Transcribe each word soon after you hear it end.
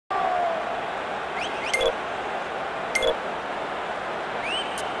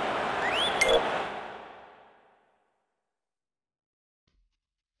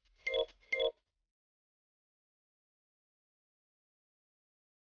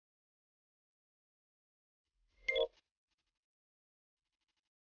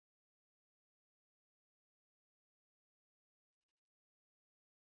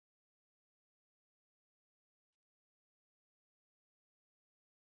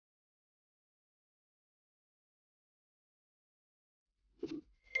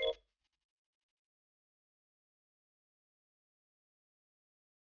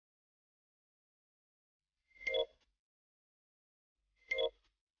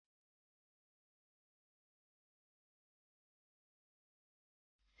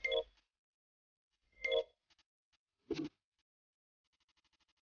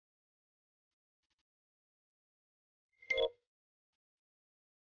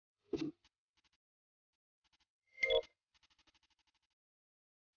So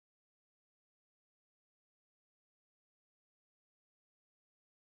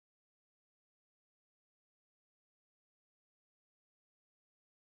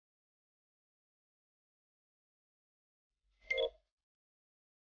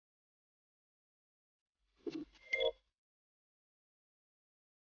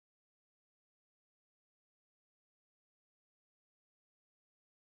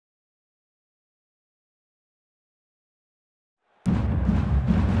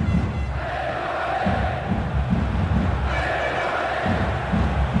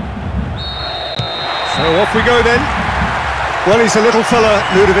off we go then. Well, he's a little fella,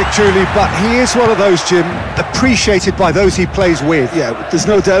 Ludovic Julie, but he is one of those, Jim, appreciated by those he plays with. Yeah, there's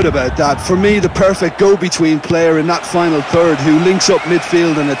no doubt about that. For me, the perfect go-between player in that final third who links up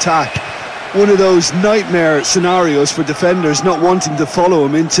midfield and attack. One of those nightmare scenarios for defenders not wanting to follow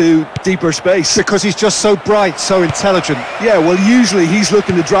him into deeper space. Because he's just so bright, so intelligent. Yeah, well, usually he's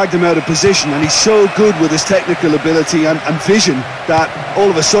looking to drag them out of position, and he's so good with his technical ability and vision that all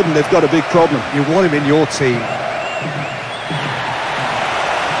of a sudden they've got a big problem. You want him in your team.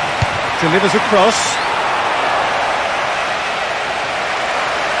 Delivers across.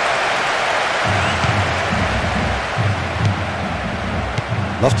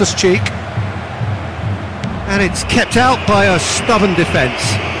 Loftus-Cheek. And it's kept out by a stubborn defence.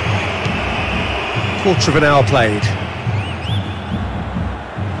 Quarter of an hour played.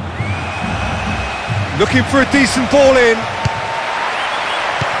 Looking for a decent ball in.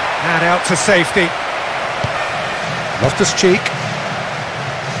 And out to safety. Loftus-Cheek.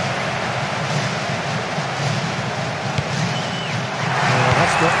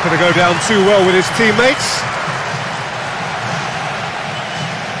 That's not going to go down too well with his teammates.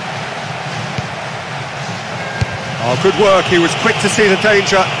 Oh, good work, he was quick to see the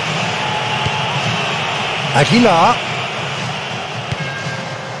danger. Aguilar.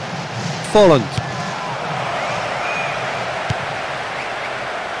 Folland.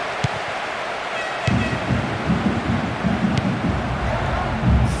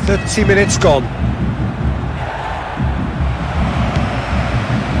 "30 minutes gone.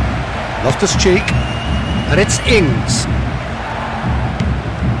 Loftus-Cheek. And it's Ings.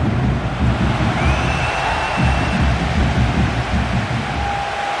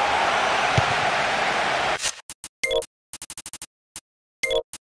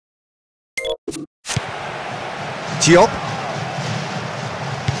 Diop.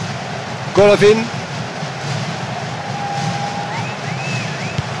 Golovin.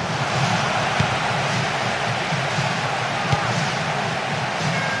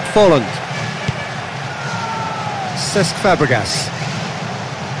 Folland. Cesc Fabregas.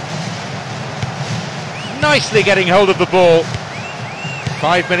 Nicely getting hold of the ball.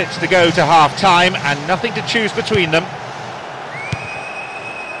 5 minutes to go to half-time and nothing to choose between them.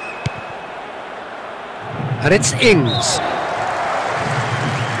 And it's Ings.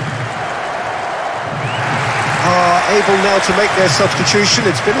 Able now to make their substitution.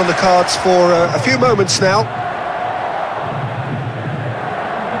 It's been on the cards for a few moments now.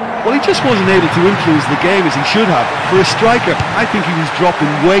 Well, he just wasn't able to influence the game as he should have. For a striker, I think he was dropping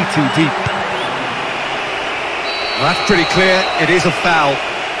way too deep. Well, that's pretty clear. It is a foul.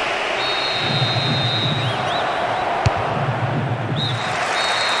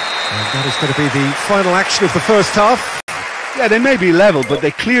 That is going to be the final action of the first half. Yeah, they may be level, but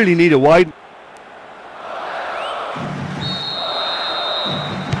they clearly need a wide.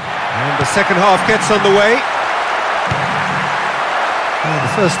 And the second half gets underway. Well,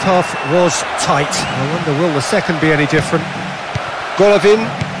 the first half was tight. I wonder, will the second be any different? Golovin.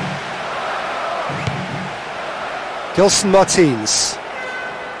 Gelson Martins.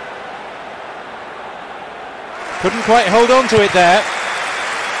 Couldn't quite hold on to it there.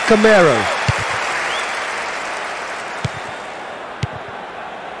 Camero.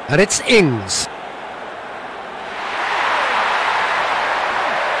 And it's Ings.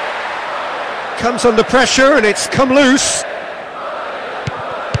 Comes under pressure and it's come loose.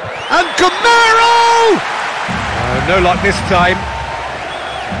 And Camero! No luck this time.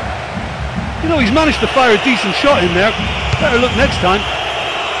 You know, he's managed to fire a decent shot in there. Better look next time.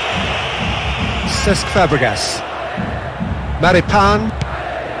 Cesc Fabregas. Maripan.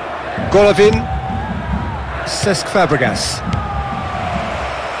 Golovin. Cesc Fabregas.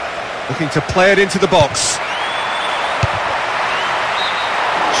 Looking to play it into the box.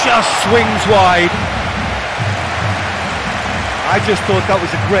 Just swings wide. I just thought that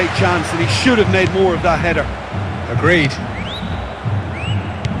was a great chance and he should have made more of that header. Agreed.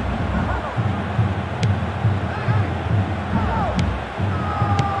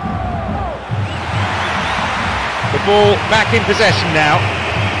 ball back in possession now.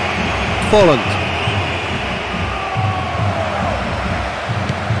 Folland.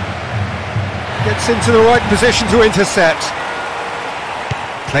 Gets into the right position to intercept.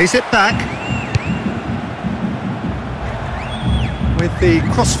 Plays it back. With the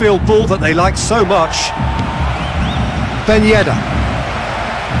crossfield ball that they like so much. Ben Yedder.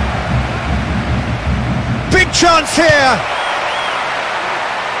 Big chance here!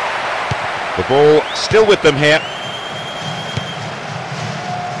 The ball still with them here.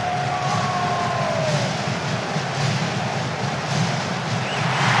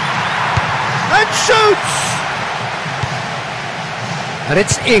 And shoots! And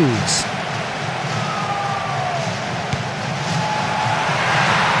it's Ings.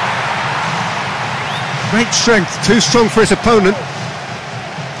 Great strength, too strong for his opponent.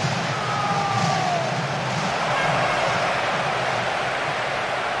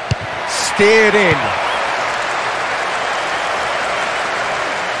 Steered in.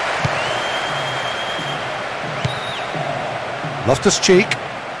 Loftus-Cheek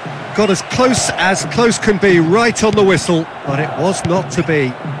got as close can be, right on the whistle, but it was not to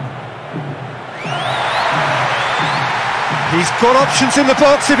be. He's got options in the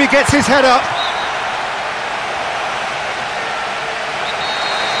box if he gets his head up.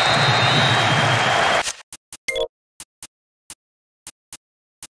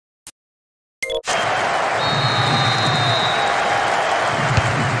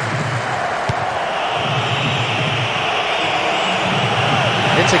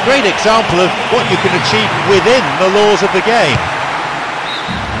 It's a great example of what you can achieve within the laws of the game.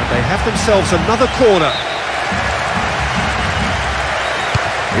 And they have themselves another corner.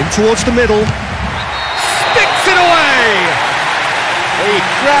 In towards the middle. Sticks it away! The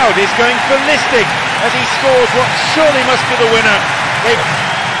crowd is going ballistic as he scores what surely must be the winner.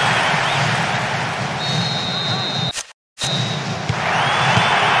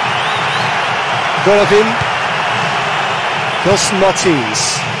 Kalvin. Wilson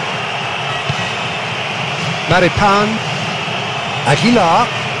Martins. Maripan. Aguilar.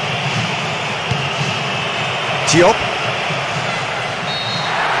 Diop.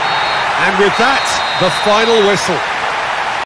 And with that, the final whistle.